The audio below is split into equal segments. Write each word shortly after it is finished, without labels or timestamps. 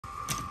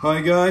Hi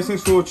guys,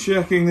 thanks for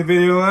checking the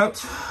video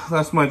out.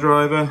 That's my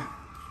driver.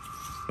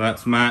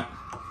 That's Matt.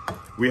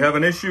 We have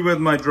an issue with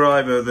my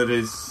driver that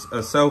is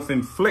a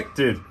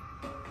self-inflicted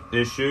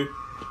issue.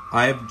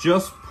 I have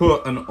just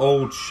put an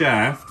old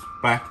shaft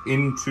back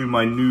into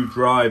my new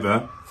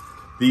driver.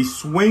 The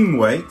swing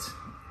weight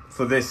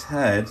for this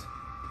head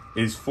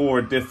is for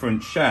a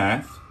different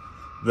shaft,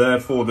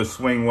 therefore the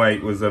swing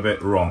weight was a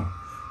bit wrong.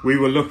 We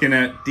were looking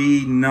at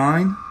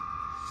D9.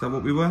 Is that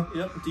what we were?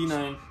 Yep,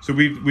 D9. So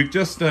we've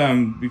just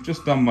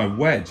done my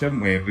wedge,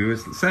 haven't we? We were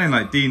saying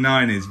like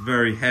D9 is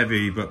very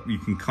heavy, but you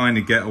can kind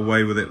of get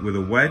away with it with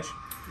a wedge.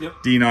 Yep.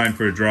 D9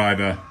 for a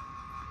driver,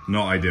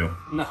 not ideal.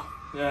 No,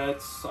 yeah,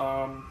 it's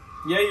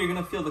yeah, you're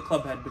gonna feel the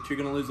club head, but you're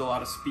gonna lose a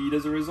lot of speed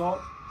as a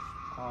result.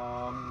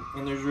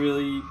 And there's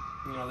really,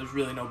 there's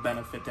really no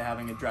benefit to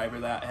having a driver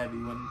that heavy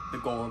when the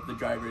goal of the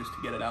driver is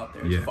to get it out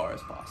there as far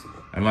as possible.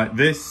 And like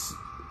this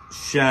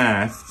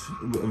shaft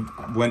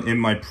went in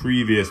my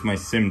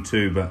Sim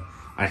 2, but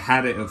I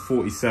had it at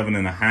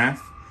 47.5.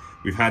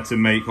 We've had to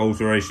make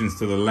alterations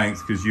to the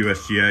length because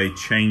USGA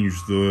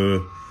changed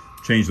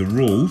the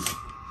rules.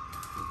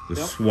 The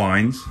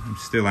swines. I'm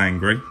still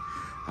angry.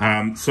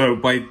 So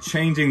by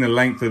changing the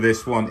length of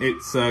this one,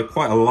 it's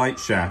quite a light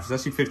shaft.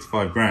 It's actually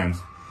 55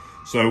 grams.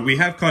 So we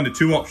have kind of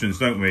two options,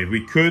 don't we?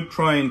 We could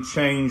try and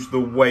change the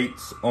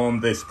weights on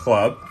this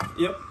club.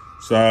 Yep.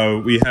 So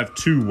we have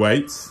two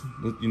weights.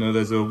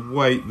 There's a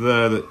weight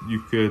there that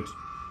you could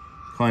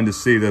kind of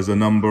see there's a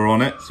number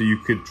on it. So you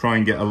could try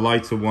and get a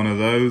lighter one of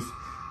those.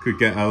 Could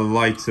get a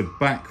lighter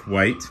back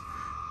weight.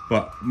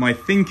 But my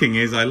thinking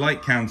is I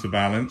like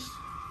counterbalance.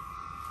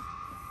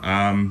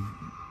 I'm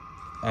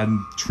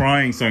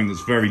trying something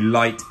that's very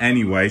light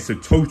anyway, so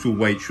total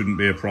weight shouldn't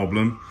be a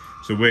problem.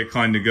 So we're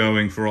kind of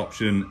going for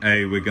option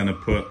A. We're going to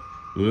put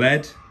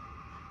lead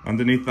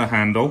underneath the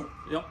handle.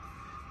 Yep.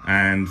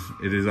 And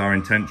it is our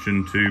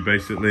intention to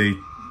basically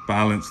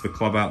balance the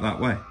club out that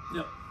way.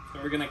 Yep. So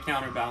we're going to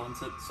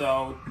counterbalance it.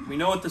 So we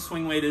know what the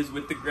swing weight is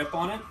with the grip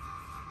on it.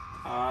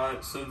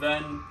 So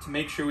then to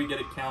make sure we get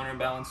it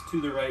counterbalanced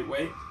to the right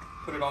weight,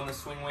 put it on the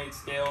swing weight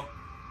scale.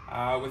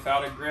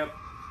 Without a grip,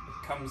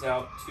 it comes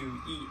out to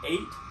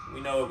E8.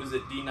 We know it was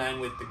at D9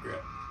 with the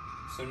grip.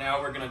 So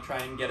now we're going to try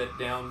and get it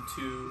down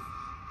to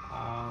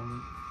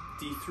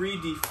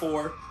D3,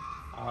 D4.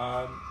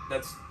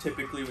 That's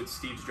typically what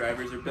Steve's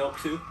drivers are built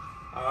to.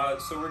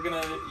 So we're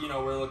gonna,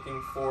 we're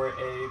looking for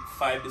a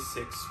 5 to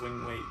 6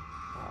 swing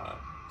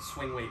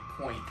weight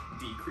point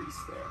decrease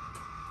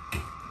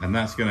there. And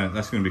that's gonna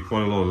be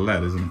quite a lot of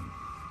lead, isn't it?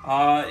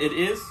 It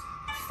is.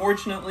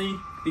 Fortunately,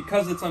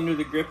 because it's under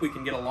the grip, we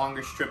can get a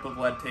longer strip of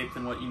lead tape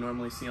than what you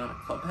normally see on a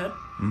club head.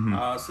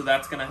 Mm-hmm. So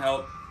that's gonna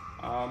help.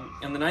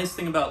 And the nice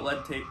thing about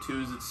lead tape too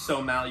is it's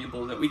so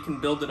malleable that we can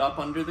build it up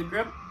under the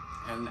grip,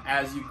 and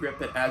as you grip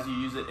it, as you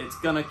use it, it's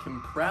gonna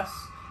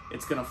compress,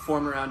 it's gonna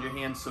form around your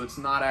hand, so it's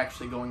not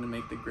actually going to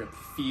make the grip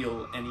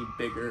feel any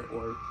bigger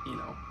or,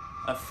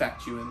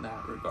 affect you in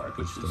that regard,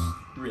 which is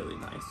really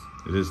nice.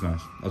 It is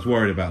nice. I was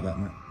worried about that,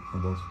 Matt. I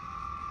was.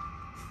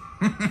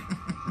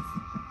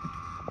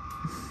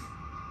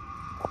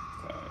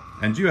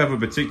 And do you have a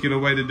particular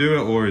way to do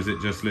it, or is it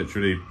just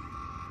literally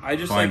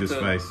find a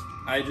space?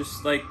 I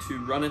just like to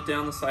run it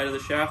down the side of the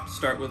shaft,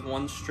 start with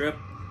one strip.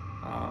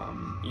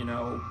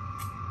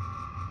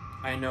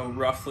 I know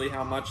roughly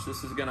how much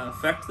this is going to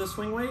affect the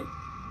swing weight,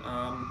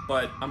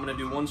 but I'm going to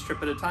do one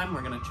strip at a time.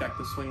 We're going to check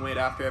the swing weight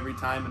after every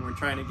time, and we're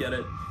trying to get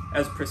it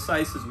as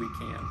precise as we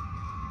can.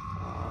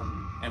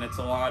 And it's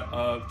a lot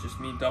of just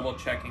me double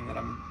checking that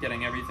I'm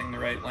getting everything the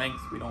right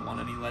length. We don't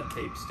want any lead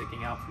tape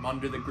sticking out from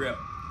under the grip,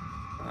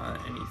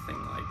 anything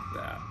like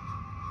that.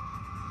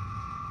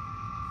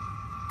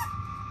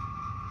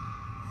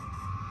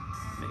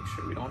 Make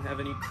sure we don't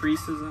have any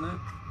creases in it.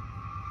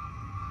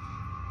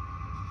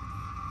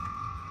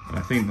 And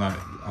I think like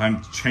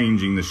I'm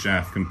changing the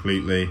shaft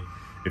completely.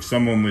 If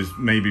someone was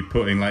maybe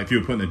putting, like if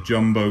you were putting a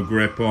jumbo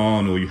grip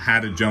on, or you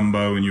had a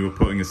jumbo and you were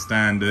putting a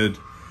standard,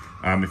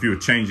 if you were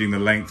changing the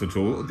length at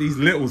all, these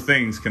little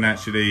things can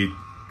actually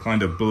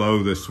kind of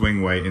blow the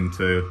swing weight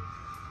into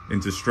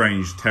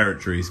strange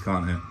territories,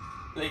 can't it?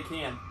 They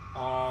can.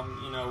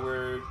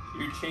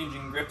 You're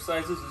changing grip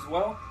sizes as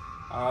well.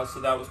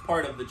 So that was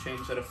part of the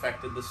change that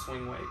affected the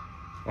swing weight.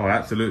 Oh,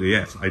 absolutely,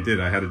 yes, I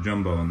did. I had a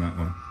jumbo on that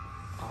one.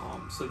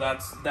 So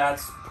that's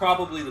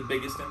probably the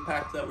biggest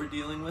impact that we're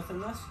dealing with in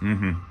this.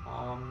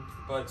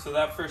 Mm-hmm. So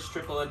that first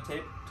strip of lead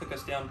tape took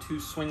us down 2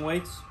 swing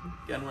weights.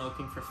 Again, we're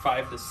looking for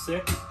 5 to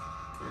 6.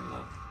 We're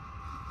gonna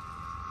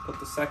put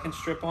the second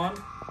strip on.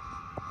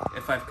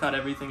 If I've cut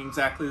everything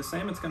exactly the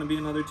same, it's gonna be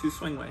another 2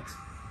 swing weights.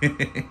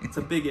 It's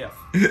a big if.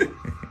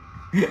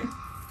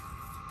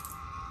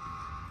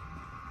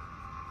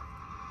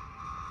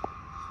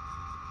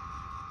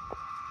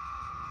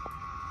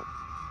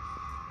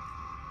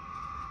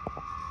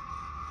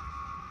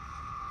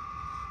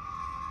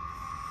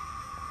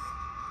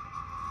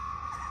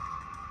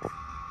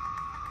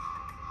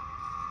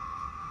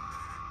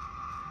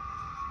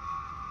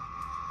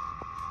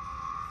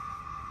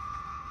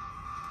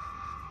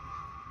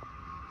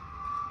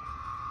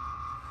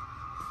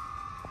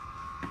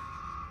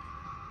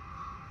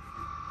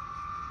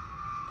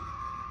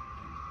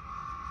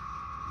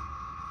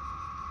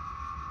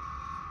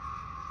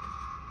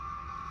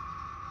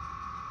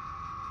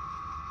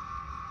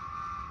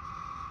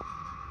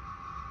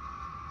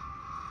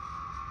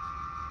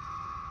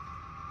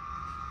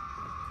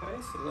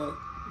 Okay, so that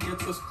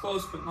gets us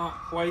close, but not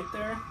quite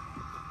there.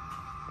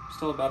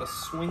 Still about a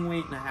swing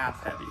weight and a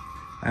half heavy.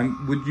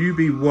 And would you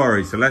be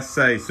worried? So let's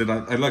say,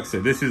 like I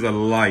said, this is a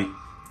light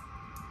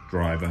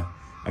driver.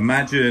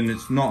 Imagine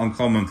it's not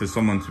uncommon for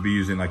someone to be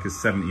using like a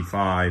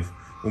 75,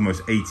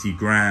 almost 80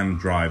 gram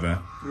driver.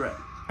 Right.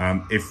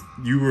 If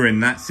you were in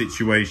that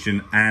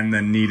situation and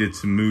then needed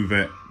to move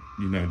it,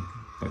 you know,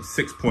 like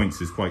 6 points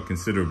is quite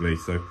considerably.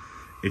 So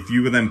if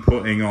you were then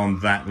putting on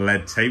that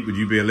lead tape, would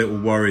you be a little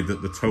worried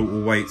that the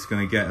total weight's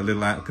going to get a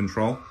little out of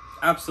control?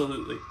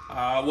 Absolutely.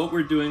 What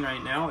we're doing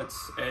right now,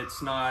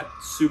 it's not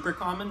super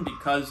common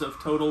because of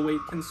total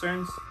weight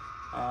concerns.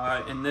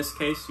 In this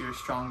case, you're a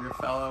stronger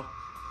fellow.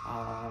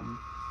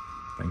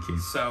 Thank you.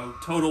 So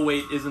total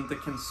weight isn't the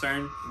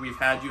concern. We've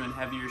had you in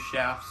heavier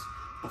shafts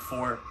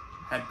before,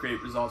 had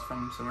great results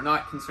from them, so we're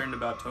not concerned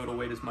about total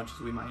weight as much as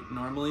we might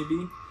normally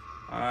be.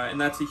 And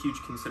that's a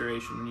huge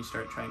consideration when you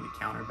start trying to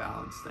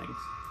counterbalance things.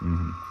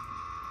 Mm-hmm.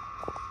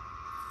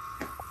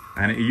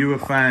 And are you a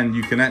fan?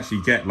 You can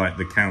actually get like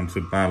the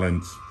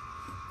counterbalance.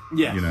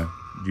 Yes. You know,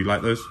 do you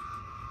like those?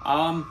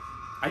 I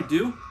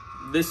do.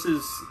 This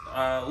is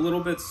a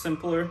little bit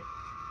simpler,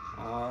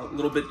 a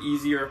little bit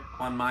easier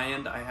on my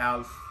end.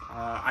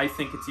 I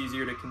think it's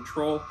easier to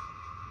control.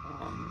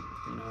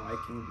 You know,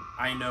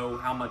 I know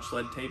how much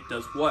lead tape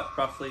does what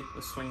roughly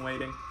with swing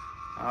weighting.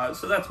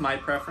 So that's my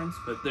preference,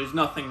 but there's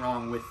nothing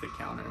wrong with the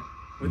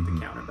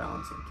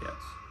counterbalancing kits.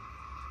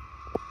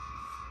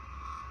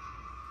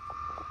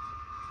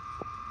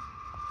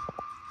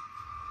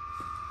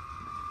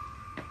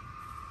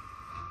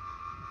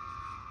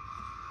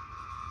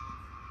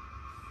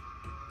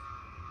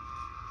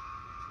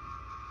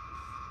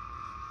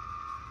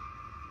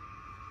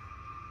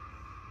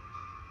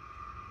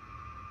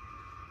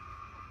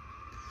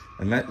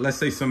 And let's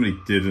say somebody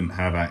didn't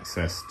have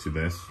access to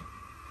this.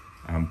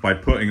 By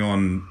putting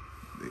on,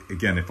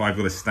 again, if I've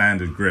got a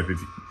standard grip, if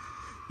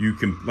you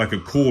can, like a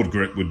cord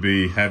grip would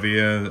be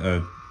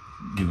heavier,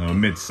 you know, a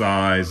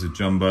mid-size, a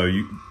jumbo.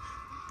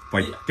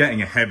 By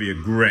getting a heavier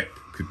grip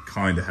could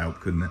kind of help,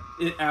 couldn't it?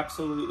 It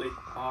absolutely.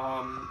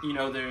 You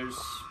know, there's,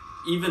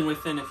 even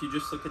within, if you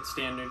just look at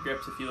standard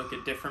grips, if you look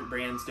at different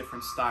brands,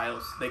 different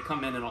styles, they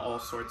come in all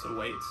sorts of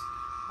weights.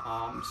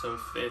 So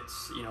if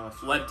it's, you know,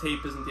 if lead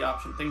tape isn't the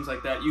option, things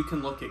like that, you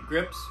can look at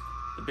grips.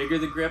 The bigger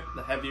the grip,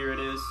 the heavier it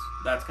is.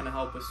 That's going to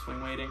help with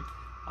swing weighting.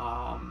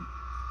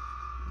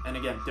 And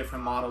again,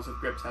 different models of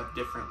grips have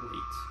different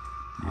weights.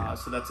 Yeah.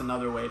 So that's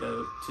another way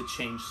to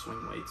change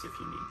swing weights if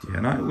you need to. Yeah,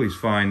 and I always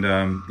find,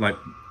 like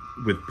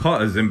with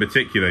putters in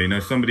particular, you know,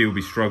 somebody will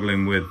be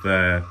struggling with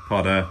their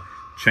putter,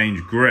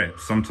 change grip.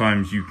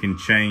 Sometimes you can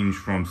change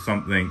from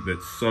something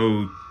that's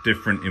so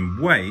different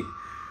in weight,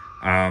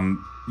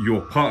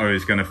 your putter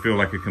is going to feel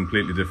like a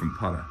completely different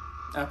putter.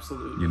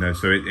 Absolutely. You know,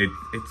 so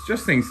it's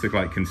just things to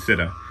like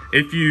consider.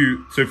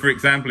 So for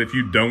example, if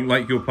you don't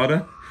like your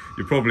putter,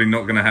 you're probably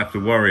not going to have to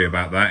worry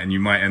about that, and you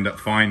might end up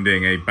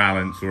finding a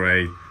balance or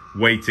a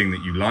weighting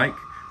that you like.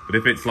 But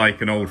if it's like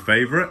an old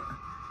favorite,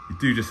 you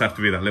do just have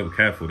to be that little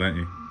careful, don't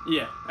you?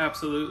 Yeah,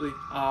 absolutely.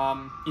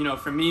 You know,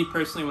 for me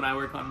personally, when I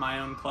work on my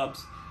own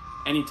clubs,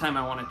 anytime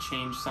I want to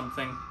change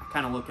something, I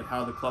kind of look at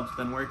how the club's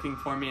been working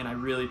for me, and I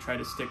really try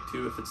to stick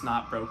to, if it's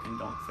not broken,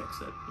 don't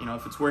fix it. You know,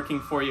 if it's working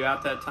for you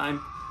at that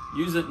time,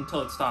 use it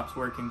until it stops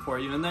working for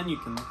you, and then you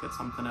can look at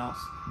something else.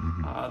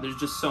 Mm-hmm. There's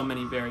just so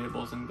many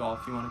variables in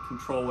golf. You want to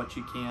control what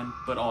you can,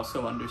 but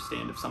also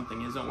understand if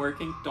something isn't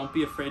working. Don't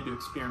be afraid to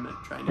experiment,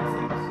 try new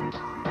things.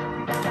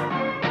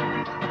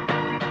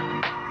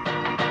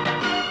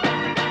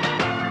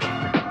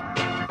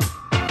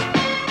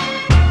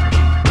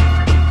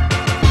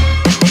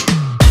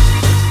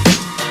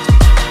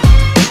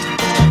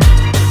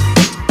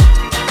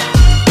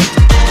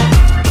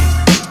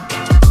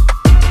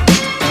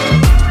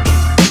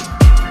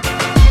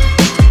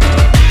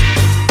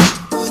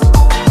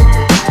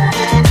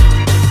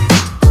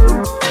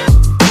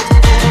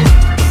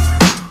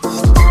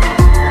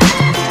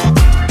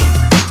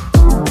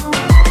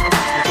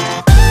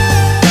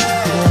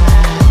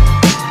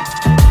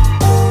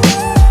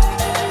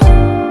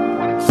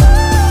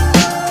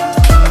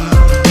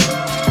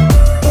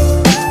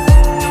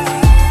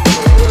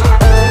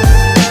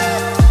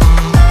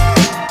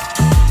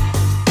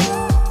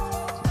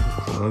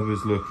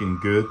 Looking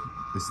good.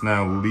 It's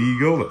now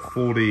legal at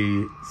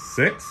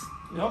 46.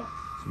 Yep.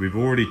 So we've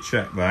already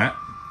checked that.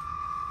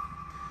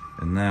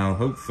 And now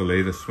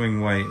hopefully the swing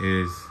weight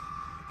is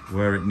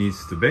where it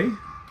needs to be.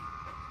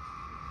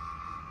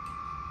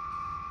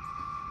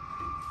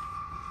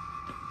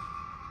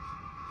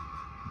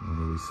 What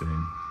are we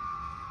seeing?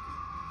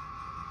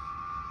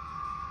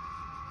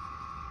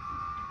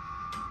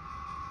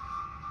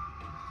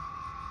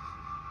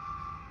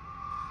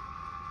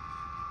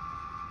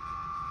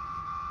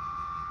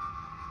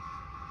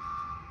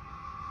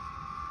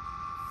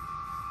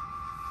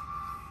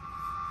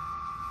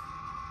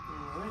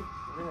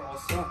 We're all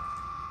set.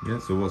 Yeah,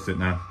 so what's it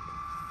now?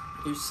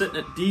 You're sitting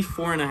at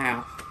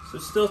D4.5. So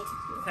still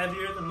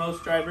heavier than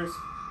most drivers.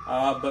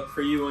 But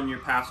for you and your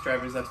past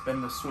drivers, that's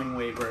been the swing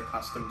weight we're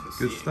accustomed to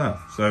seeing. Good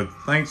stuff. So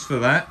thanks for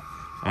that.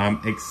 I'm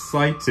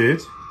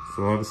excited.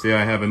 So obviously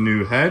I have a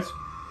new head.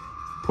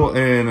 Put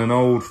in an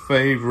old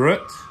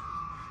favorite.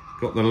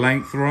 Got the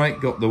length right,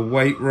 got the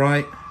weight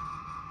right.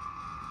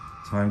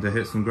 Time to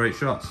hit some great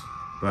shots.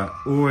 But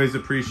always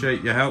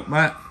appreciate your help,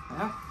 Matt.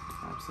 Yeah,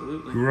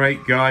 absolutely.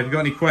 Great guy. If you've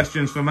got any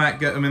questions for Matt,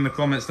 get them in the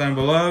comments down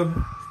below. If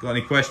you've got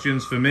any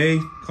questions for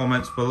me,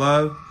 comments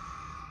below.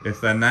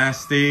 If they're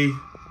nasty,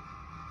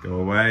 go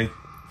away.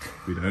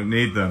 We don't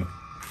need them.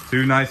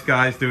 Two nice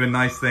guys doing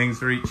nice things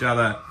for each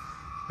other.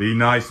 Be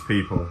nice,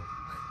 people.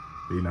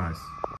 Be nice.